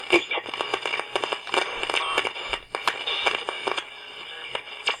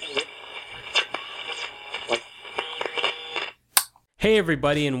Hey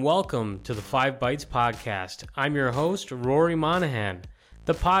everybody, and welcome to the 5 Bytes Podcast. I'm your host, Rory Monahan.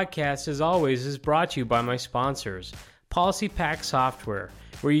 The podcast, as always, is brought to you by my sponsors, PolicyPak Software,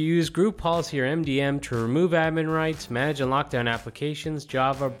 where you use Group Policy or MDM to remove admin rights, manage and lock down applications,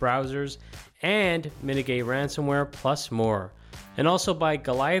 Java browsers, and mitigate ransomware, plus more. And also by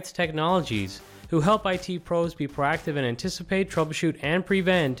Goliath Technologies, who help IT pros be proactive and anticipate, troubleshoot, and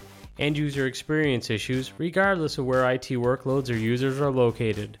prevent end-user experience issues, regardless of where IT workloads or users are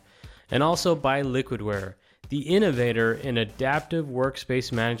located. And also by Liquidware, the innovator in adaptive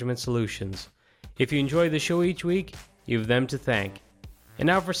workspace management solutions. If you enjoy the show each week, you have them to thank. And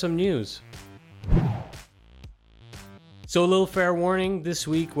now for some news. So a little fair warning, this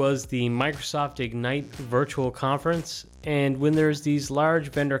week was the Microsoft Ignite virtual conference, and when there's these large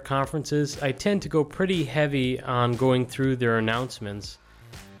vendor conferences, I tend to go pretty heavy on going through their announcements.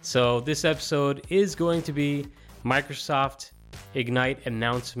 So this episode is going to be Microsoft Ignite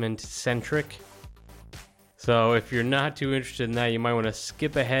announcement centric. So if you're not too interested in that, you might want to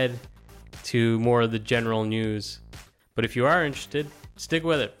skip ahead to more of the general news. But if you are interested, stick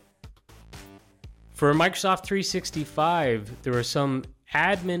with it. For Microsoft 365, there are some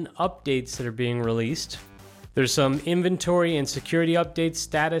admin updates that are being released. There's some inventory and security update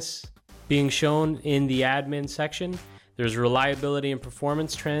status being shown in the admin section. There's reliability and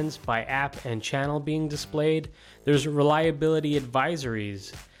performance trends by app and channel being displayed. There's reliability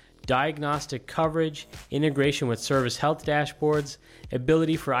advisories, diagnostic coverage, integration with service health dashboards,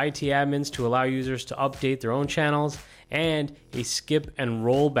 ability for IT admins to allow users to update their own channels, and a skip and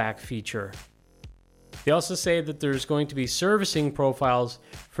rollback feature. They also say that there's going to be servicing profiles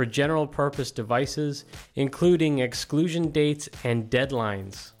for general purpose devices, including exclusion dates and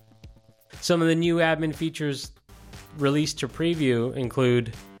deadlines. Some of the new admin features released to preview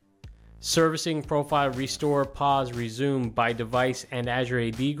include servicing profile restore, pause, resume by device and Azure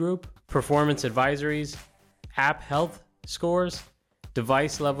AD group, performance advisories, app health scores,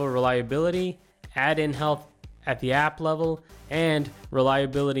 device level reliability, add-in health at the app level, and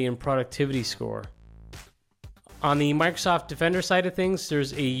reliability and productivity score. On the Microsoft Defender side of things,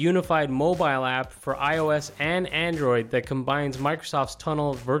 there's a unified mobile app for iOS and Android that combines Microsoft's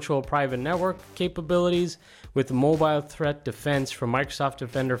Tunnel virtual private network capabilities with mobile threat defense from Microsoft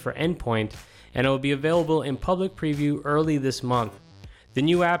Defender for Endpoint, and it will be available in public preview early this month. The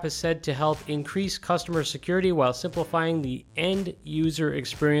new app is said to help increase customer security while simplifying the end user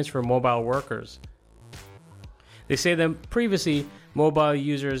experience for mobile workers. They say that previously, mobile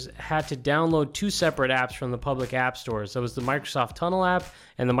users had to download two separate apps from the public app stores. That was the Microsoft Tunnel app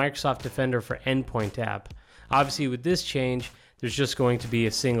and the Microsoft Defender for Endpoint app. Obviously, with this change, there's just going to be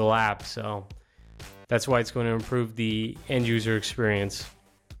a single app, so that's why it's going to improve the end user experience.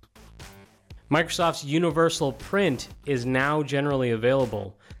 Microsoft's Universal Print is now generally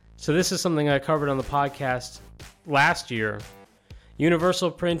available. So this is something I covered on the podcast last year.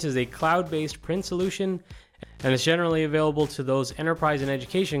 Universal Print is a cloud-based print solution, and it's generally available to those enterprise and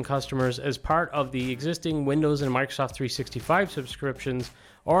education customers as part of the existing Windows and Microsoft 365 subscriptions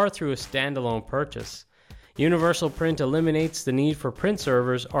or through a standalone purchase. Universal Print eliminates the need for print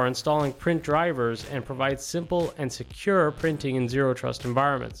servers or installing print drivers and provides simple and secure printing in zero-trust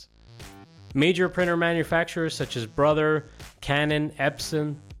environments. Major printer manufacturers such as Brother, Canon,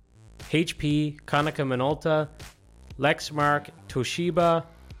 Epson, HP, Konica Minolta, Lexmark, Toshiba,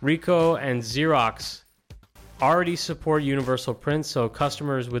 Ricoh, and Xerox already support Universal Print, so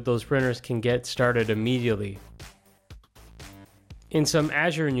customers with those printers can get started immediately. In some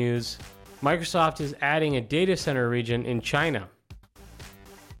Azure news, Microsoft is adding a data center region in China.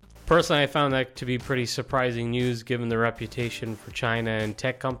 Personally, I found that to be pretty surprising news given the reputation for China and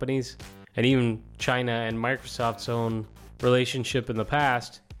tech companies, and even China and Microsoft's own relationship in the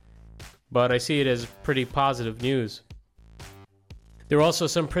past, but I see it as pretty positive news. There are also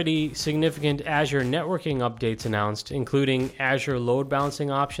some pretty significant Azure networking updates announced, including Azure load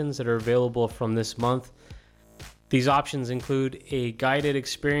balancing options that are available from this month. These options include a guided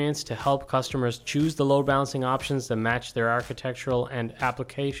experience to help customers choose the load balancing options that match their architectural and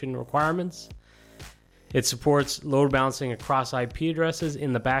application requirements. It supports load balancing across IP addresses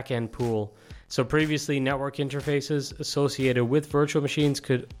in the backend pool. So previously, network interfaces associated with virtual machines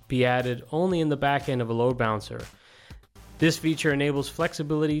could be added only in the backend of a load balancer. This feature enables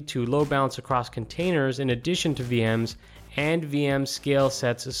flexibility to load balance across containers in addition to VMs and VM scale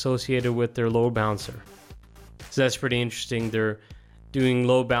sets associated with their load balancer. So that's pretty interesting. They're doing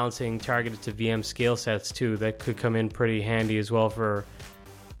load balancing targeted to VM scale sets too. That could come in pretty handy as well for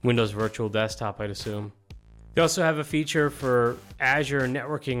Windows Virtual Desktop, I'd assume. They also have a feature for Azure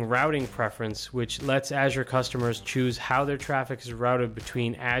networking routing preference, which lets Azure customers choose how their traffic is routed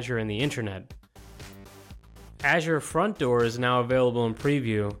between Azure and the internet. Azure Front Door is now available in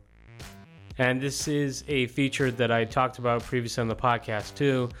preview, and this is a feature that I talked about previously on the podcast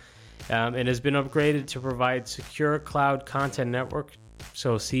too. It has been upgraded to provide secure cloud content network,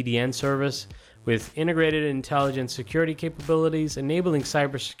 so CDN service, with integrated intelligent security capabilities, enabling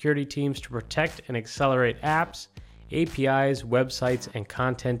cybersecurity teams to protect and accelerate apps, APIs, websites, and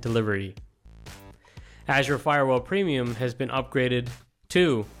content delivery. Azure Firewall Premium has been upgraded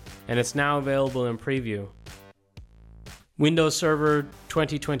too, and it's now available in preview. Windows Server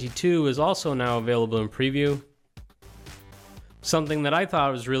 2022 is also now available in preview. Something that I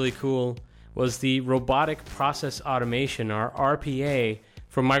thought was really cool was the Robotic Process Automation, or RPA,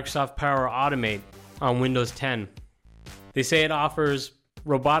 from Microsoft Power Automate on Windows 10. They say it offers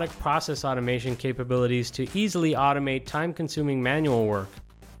robotic process automation capabilities to easily automate time-consuming manual work.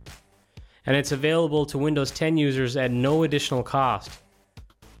 And it's available to Windows 10 users at no additional cost.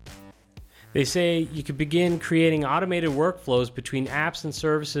 They say you could begin creating automated workflows between apps and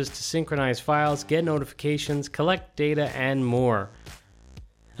services to synchronize files, get notifications, collect data, and more.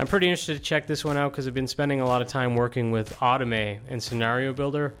 I'm pretty interested to check this one out because I've been spending a lot of time working with Automate and Scenario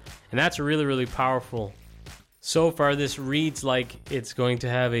Builder, and that's really, really powerful. So far, this reads like it's going to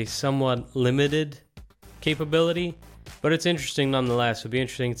have a somewhat limited capability, but it's interesting nonetheless. It'll be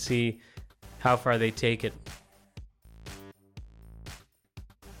interesting to see how far they take it.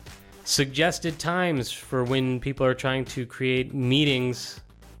 Suggested times for when people are trying to create meetings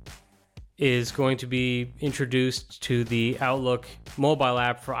is going to be introduced to the Outlook mobile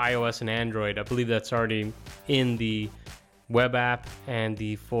app for iOS and Android. I believe that's already in the web app and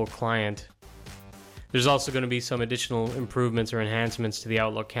the full client. There's also going to be some additional improvements or enhancements to the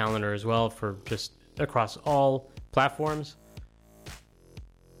Outlook calendar as well for just across all platforms.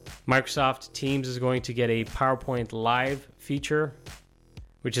 Microsoft Teams is going to get a PowerPoint Live feature,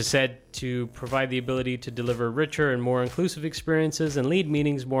 which is said to provide the ability to deliver richer and more inclusive experiences and lead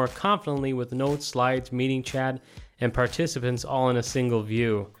meetings more confidently with notes, slides, meeting chat, and participants all in a single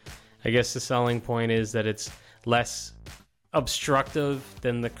view. I guess the selling point is that it's less obstructive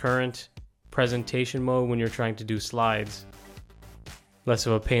than the current presentation mode when you're trying to do slides. Less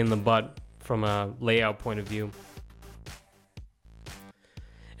of a pain in the butt from a layout point of view.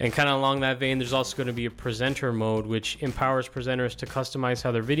 And kind of along that vein, there's also going to be a presenter mode, which empowers presenters to customize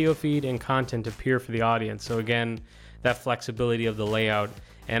how their video feed and content appear for the audience. So again, that flexibility of the layout.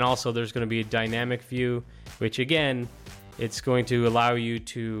 And also there's going to be a dynamic view, which again, it's going to allow you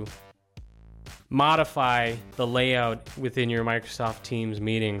to modify the layout within your Microsoft Teams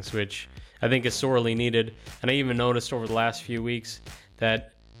meetings, which I think is sorely needed. And I even noticed over the last few weeks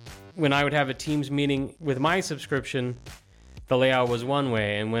that when I would have a Teams meeting with my subscription, the layout was one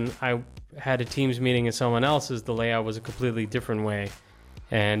way, and when I had a Teams meeting in someone else's, the layout was a completely different way.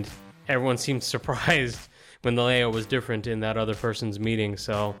 And everyone seemed surprised when the layout was different in that other person's meeting.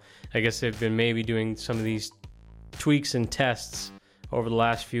 So I guess they've been maybe doing some of these tweaks and tests over the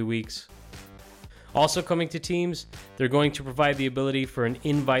last few weeks. Also coming to Teams, they're going to provide the ability for an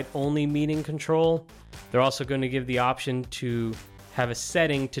invite-only meeting control. They're also going to give the option to have a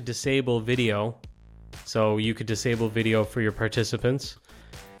setting to disable video. So you could disable video for your participants.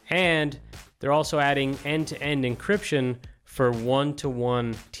 And they're also adding end-to-end encryption for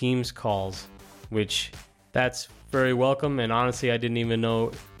one-to-one Teams calls, which that's very welcome. And honestly, I didn't even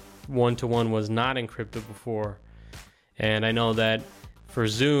know one-to-one was not encrypted before. And I know that for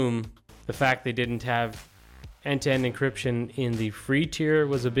Zoom, the fact they didn't have end-to-end encryption in the free tier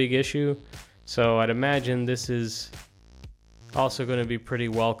was a big issue. So I'd imagine this is also going to be pretty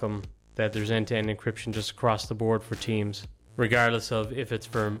welcome, that there's end-to-end encryption just across the board for Teams, regardless of if it's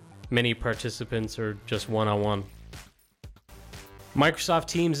for many participants or just one-on-one. Microsoft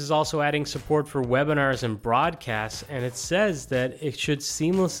Teams is also adding support for webinars and broadcasts, and it says that it should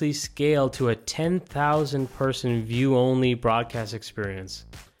seamlessly scale to a 10,000 person view-only broadcast experience,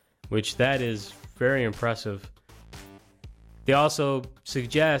 which that is very impressive. They also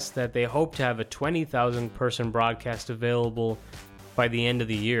suggest that they hope to have a 20,000 person broadcast available by the end of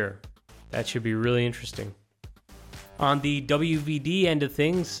the year. That should be really interesting. On the WVD end of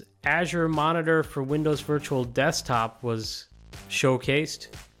things, Azure Monitor for Windows Virtual Desktop was showcased.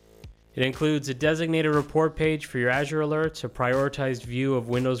 It includes a designated report page for your Azure alerts, a prioritized view of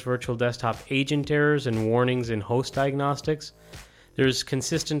Windows Virtual Desktop agent errors and warnings in host diagnostics. There's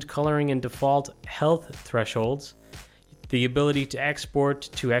consistent coloring and default health thresholds, the ability to export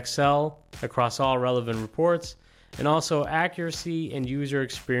to Excel across all relevant reports, and also accuracy and user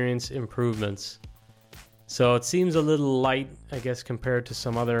experience improvements. So it seems a little light, I guess, compared to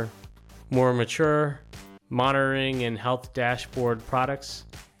some other more mature monitoring and health dashboard products,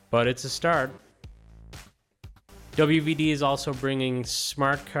 but it's a start. WVD is also bringing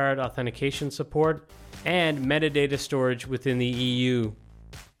smart card authentication support, and metadata storage within the EU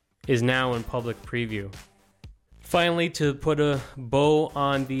is now in public preview. Finally, to put a bow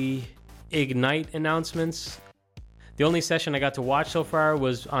on the Ignite announcements, the only session I got to watch so far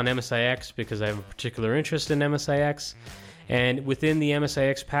was on MSIX because I have a particular interest in MSIX. And within the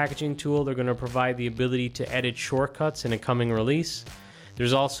MSIX packaging tool, they're going to provide the ability to edit shortcuts in a coming release.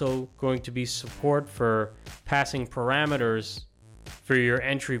 There's also going to be support for passing parameters for your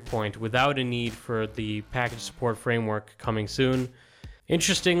entry point without a need for the package support framework coming soon.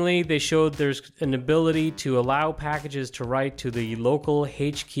 Interestingly, they showed there's an ability to allow packages to write to the local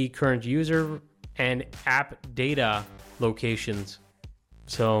HKey current user and app data locations.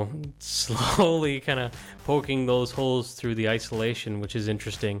 So slowly kind of poking those holes through the isolation, which is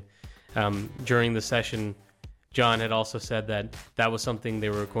interesting. During the session, John had also said that that was something they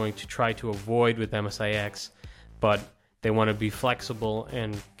were going to try to avoid with MSIX, but they want to be flexible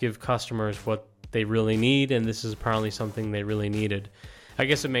and give customers what they really need, and this is apparently something they really needed. I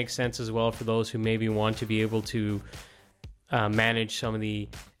guess it makes sense as well for those who maybe want to be able to manage some of the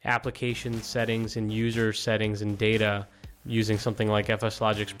application settings and user settings and data using something like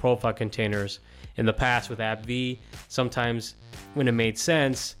FSLogic's profile containers. In the past with AppV, sometimes when it made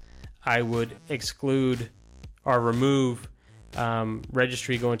sense, I would exclude or remove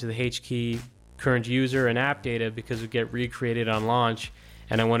registry going to the HKey current user and app data because it would get recreated on launch,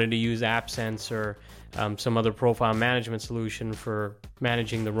 and I wanted to use AppSense or some other profile management solution for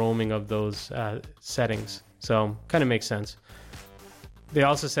managing the roaming of those settings. So kind of makes sense. They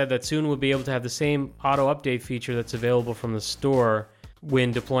also said that soon we'll be able to have the same auto update feature that's available from the store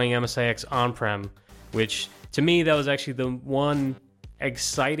when deploying MSIX on-prem, which to me, that was actually the one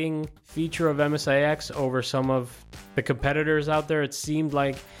exciting feature of MSIX over some of the competitors out there. It seemed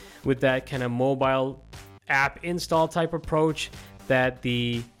like with that kind of mobile app install type approach that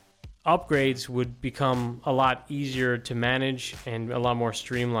the upgrades would become a lot easier to manage and a lot more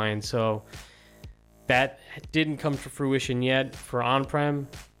streamlined. So that didn't come to fruition yet for on-prem,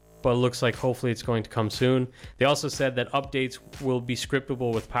 but it looks like hopefully it's going to come soon. They also said that updates will be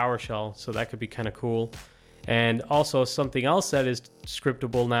scriptable with PowerShell, so that could be kind of cool. And also something else that is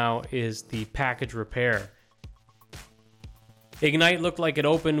scriptable now is the package repair. Ignite looked like it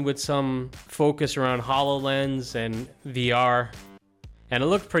opened with some focus around HoloLens and VR, and it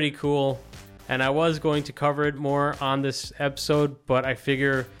looked pretty cool. And I was going to cover it more on this episode, but I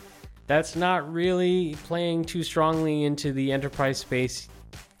figure that's not really playing too strongly into the enterprise space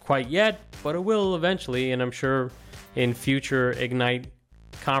quite yet, but it will eventually, and I'm sure in future Ignite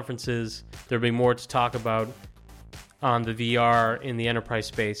conferences there'll be more to talk about on the VR in the enterprise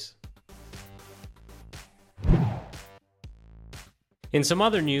space. In some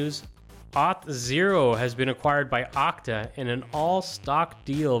other news, Auth0 has been acquired by Okta in an all-stock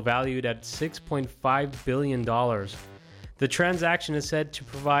deal valued at $6.5 billion. The transaction is said to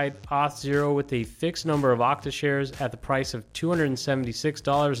provide Auth0 with a fixed number of Okta shares at the price of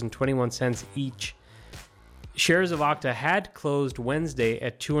 $276.21 each. Shares of Okta had closed Wednesday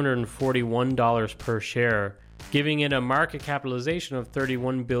at $241 per share, giving it a market capitalization of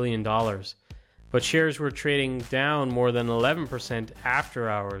 $31 billion. But shares were trading down more than 11% after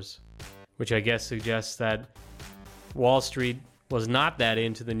hours, which I guess suggests that Wall Street was not that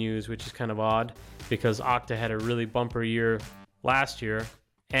into the news, which is kind of odd because Okta had a really bumper year last year.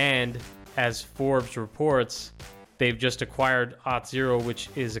 And as Forbes reports, they've just acquired Auth0, which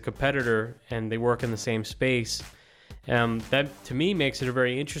is a competitor, and they work in the same space. That, to me, makes it a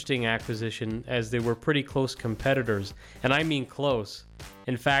very interesting acquisition as they were pretty close competitors. And I mean close.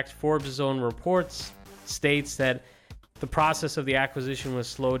 In fact, Forbes' own reports states that the process of the acquisition was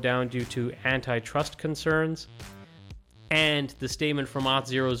slowed down due to antitrust concerns. And the statement from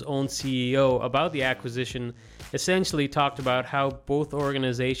Auth0's own CEO about the acquisition essentially talked about how both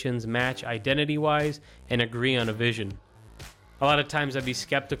organizations match identity-wise and agree on a vision. A lot of times I'd be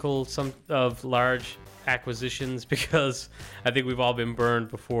skeptical of large acquisitions because I think we've all been burned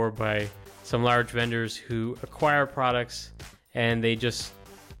before by some large vendors who acquire products and they just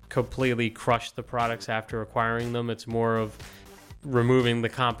completely crush the products after acquiring them. It's more of removing the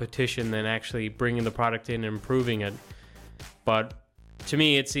competition than actually bringing the product in and improving it. But to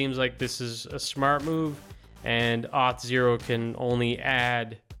me, it seems like this is a smart move, and Auth0 can only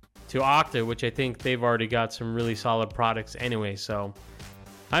add to Okta, which I think they've already got some really solid products anyway, so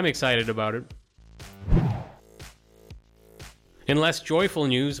I'm excited about it. In less joyful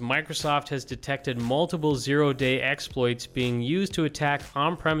news, Microsoft has detected multiple zero-day exploits being used to attack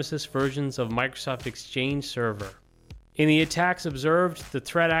on-premises versions of Microsoft Exchange Server. In the attacks observed, the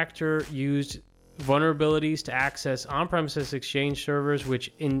threat actor used vulnerabilities to access on-premises Exchange servers, which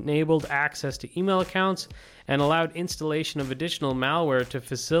enabled access to email accounts and allowed installation of additional malware to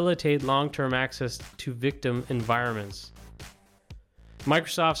facilitate long-term access to victim environments.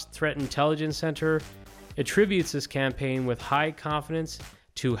 Microsoft's Threat Intelligence Center attributes this campaign with high confidence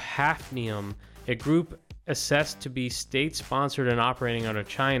to Hafnium, a group assessed to be state-sponsored and operating out of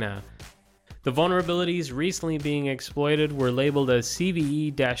China. The vulnerabilities recently being exploited were labeled as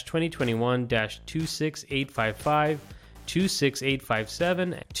CVE-2021-26855,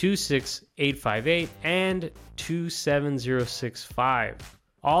 26857, 26858, and 27065,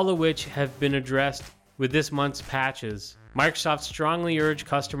 all of which have been addressed with this month's patches. Microsoft strongly urged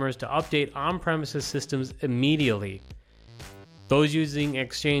customers to update on-premises systems immediately. Those using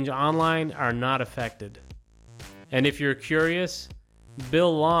Exchange Online are not affected. And if you're curious,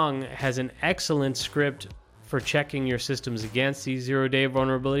 Bill Long has an excellent script for checking your systems against these zero-day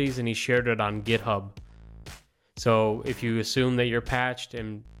vulnerabilities, and he shared it on GitHub. So if you assume that you're patched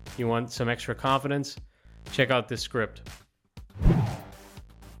and you want some extra confidence, check out this script.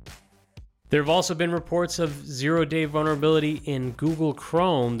 There have also been reports of zero-day vulnerability in Google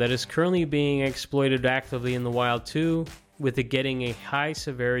Chrome that is currently being exploited actively in the wild too, with it getting a high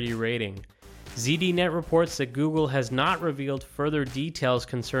severity rating. ZDNet reports that Google has not revealed further details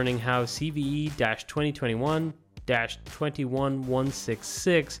concerning how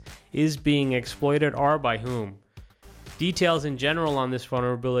CVE-2021-21166 is being exploited or by whom. Details in general on this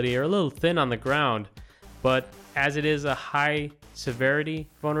vulnerability are a little thin on the ground, but as it is a high severity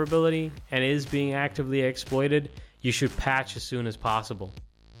vulnerability and is being actively exploited, you should patch as soon as possible.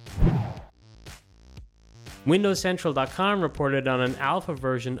 WindowsCentral.com reported on an alpha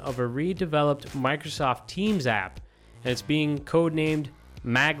version of a redeveloped Microsoft Teams app, and it's being codenamed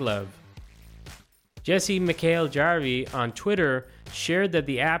Maglev. Jesse Mikhail-Jarvie on Twitter shared that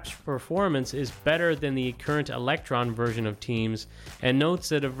the app's performance is better than the current Electron version of Teams, and notes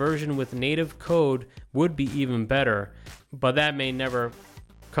that a version with native code would be even better, but that may never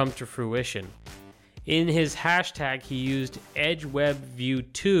come to fruition. In his hashtag, he used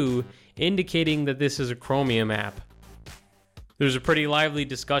EdgeWebView2, indicating that this is a Chromium app. There's a pretty lively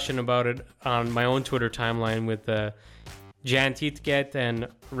discussion about it on my own Twitter timeline with Jan Tietget and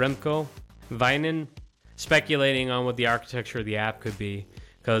Remco Weinen speculating on what the architecture of the app could be.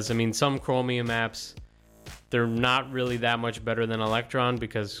 Because, I mean, some Chromium apps, they're not really that much better than Electron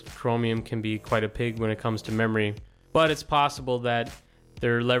because Chromium can be quite a pig when it comes to memory. But it's possible that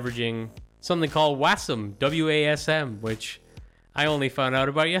they're leveraging something called WASM, W-A-S-M, which I only found out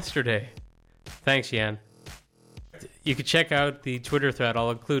about yesterday. Thanks, Jan. You can check out the Twitter thread.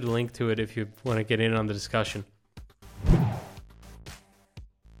 I'll include a link to it if you want to get in on the discussion.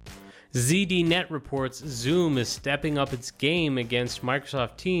 ZDNet reports Zoom is stepping up its game against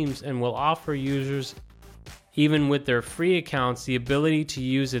Microsoft Teams and will offer users, even with their free accounts, the ability to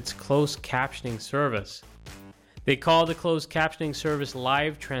use its closed captioning service. They call the closed captioning service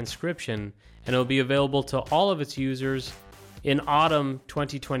Live Transcription, and it will be available to all of its users in autumn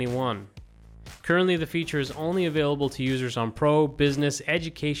 2021. Currently, the feature is only available to users on Pro, Business,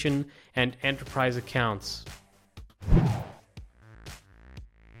 Education, and Enterprise accounts.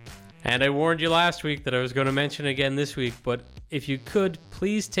 And I warned you last week that I was going to mention it again this week, but if you could,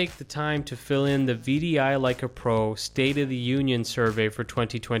 please take the time to fill in the VDI Like a Pro State of the Union survey for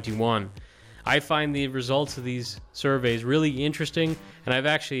 2021. I find the results of these surveys really interesting, and I've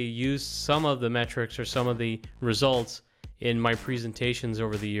actually used some of the metrics or some of the results in my presentations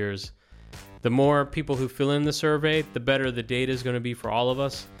over the years. The more people who fill in the survey, the better the data is going to be for all of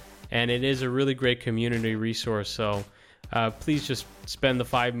us, and it is a really great community resource. So please just spend the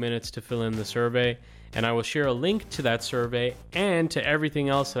 5 minutes to fill in the survey, and I will share a link to that survey and to everything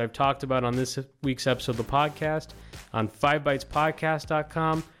else that I've talked about on this week's episode of the podcast on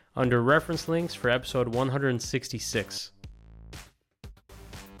 5bytespodcast.com under reference links for episode 166.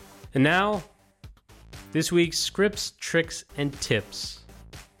 And now, this week's scripts, tricks, and tips.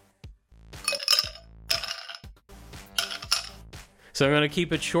 So I'm going to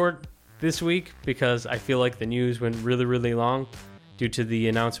keep it short this week because I feel like the news went really, really long due to the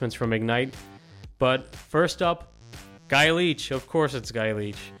announcements from Ignite. But first up, Guy Leach. Of course it's Guy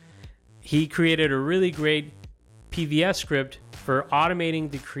Leach. He created a really great PVS script for automating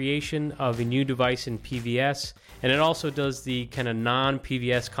the creation of a new device in PVS, and it also does the kind of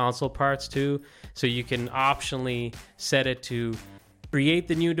non-PVS console parts too, so you can optionally set it to create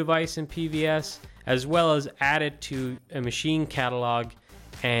the new device in PVS, as well as add it to a machine catalog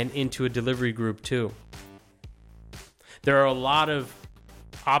and into a delivery group too. There are a lot of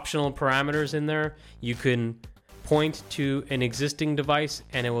optional parameters in there. You can point to an existing device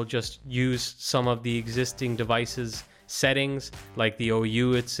and it will just use some of the existing device's settings, like the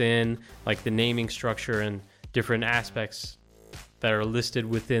OU it's in, like the naming structure and different aspects that are listed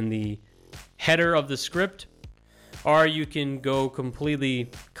within the header of the script. Or you can go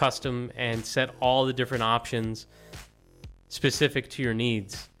completely custom and set all the different options specific to your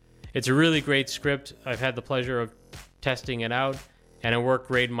needs. It's a really great script. I've had the pleasure of testing it out, and it worked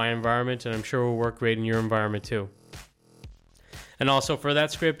great in my environment, and I'm sure it will work great in your environment too. And also for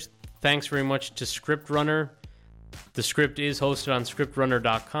that script, thanks very much to ScriptRunner. The script is hosted on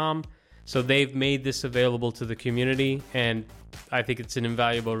scriptrunner.com, so they've made this available to the community, and I think it's an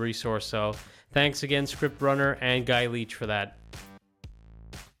invaluable resource. So thanks again, ScriptRunner and Guy Leach, for that.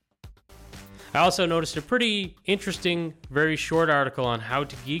 I also noticed a pretty interesting, very short article on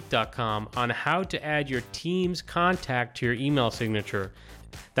howtogeek.com on how to add your team's contact to your email signature.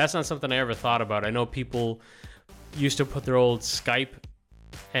 That's not something I ever thought about. I know people used to put their old Skype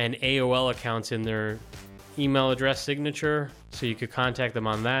and AOL accounts in their email address signature so you could contact them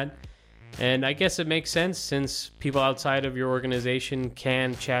on that. And I guess it makes sense since people outside of your organization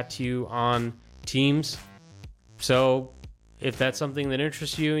can chat to you on Teams. So if that's something that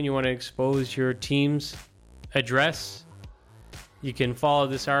interests you and you want to expose your team's address, you can follow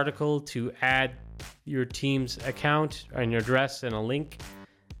this article to add your team's account and your address and a link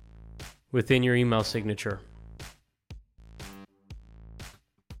within your email signature.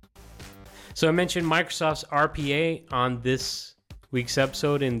 So I mentioned Microsoft's RPA on this week's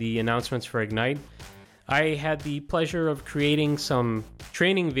episode in the announcements for Ignite. I had the pleasure of creating some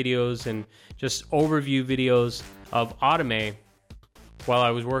training videos and just overview videos of Automate while I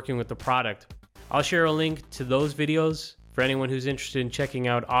was working with the product. I'll share a link to those videos for anyone who's interested in checking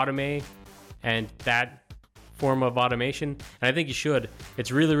out Automate and that form of automation. And I think you should.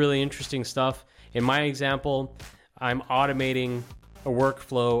 It's really, really interesting stuff. In my example, I'm automating a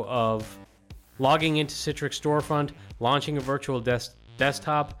workflow of logging into Citrix Storefront, launching a virtual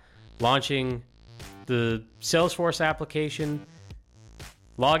desktop, launching the Salesforce application,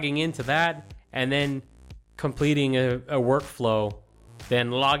 logging into that, and then completing a workflow,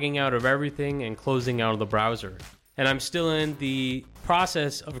 then logging out of everything and closing out of the browser. And I'm still in the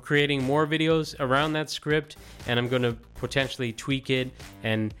process of creating more videos around that script, and I'm going to potentially tweak it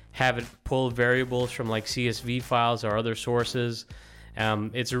and have it pull variables from like CSV files or other sources.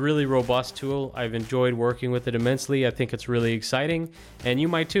 It's a really robust tool. I've enjoyed working with it immensely. I think it's really exciting, and you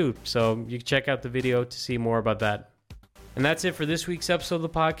might too. So you can check out the video to see more about that. And that's it for this week's episode of the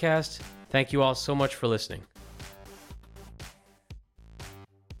podcast. Thank you all so much for listening.